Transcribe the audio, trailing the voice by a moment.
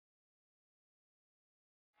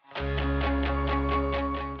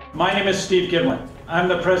My name is Steve Gidlin. I'm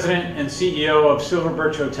the President and CEO of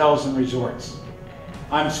SilverBirch Hotels and Resorts.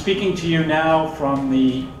 I'm speaking to you now from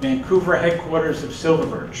the Vancouver headquarters of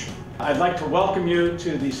SilverBirch. I'd like to welcome you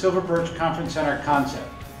to the SilverBirch Conference Centre concept,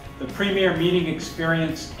 the premier meeting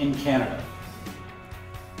experience in Canada.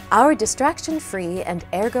 Our distraction-free and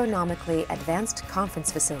ergonomically advanced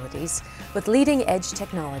conference facilities with leading-edge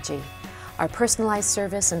technology, our personalized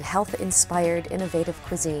service and health-inspired innovative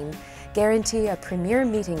cuisine guarantee a premier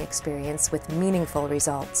meeting experience with meaningful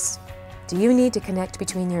results. Do you need to connect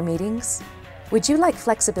between your meetings? Would you like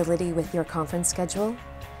flexibility with your conference schedule?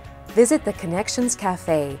 Visit the Connections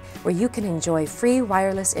Cafe, where you can enjoy free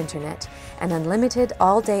wireless internet and unlimited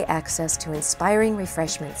all-day access to inspiring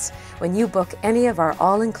refreshments when you book any of our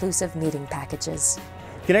all-inclusive meeting packages.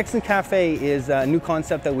 Connections Cafe is a new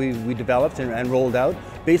concept that we developed and rolled out.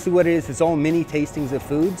 Basically what it is, it's all mini tastings of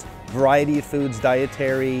foods, variety of foods,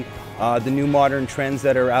 dietary, the new modern trends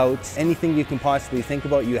that are out. Anything you can possibly think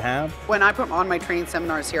about, you have. When I put on my training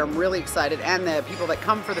seminars here, I'm really excited, and the people that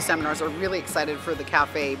come for the seminars are really excited for the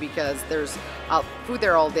cafe because there's food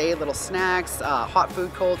there all day, little snacks, hot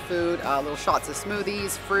food, cold food, little shots of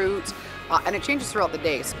smoothies, fruit, and it changes throughout the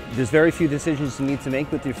day. There's very few decisions you need to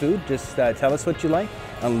make with your food. Just tell us what you like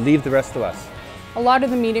and leave the rest to us. A lot of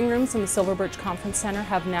the meeting rooms in the SilverBirch Conference Centre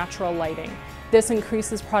have natural lighting. This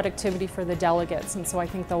increases productivity for the delegates, and so I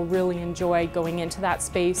think they'll really enjoy going into that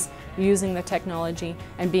space, using the technology,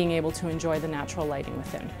 and being able to enjoy the natural lighting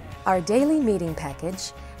within. Our daily meeting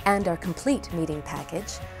package and our complete meeting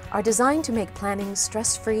package are designed to make planning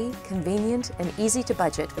stress-free, convenient, and easy to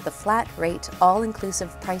budget with a flat-rate,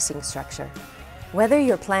 all-inclusive pricing structure. Whether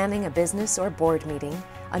you're planning a business or board meeting,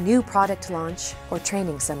 a new product launch, or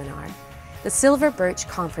training seminar, the SilverBirch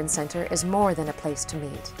Conference Centre is more than a place to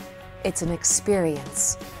meet. It's an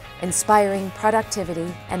experience, inspiring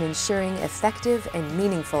productivity and ensuring effective and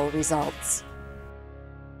meaningful results.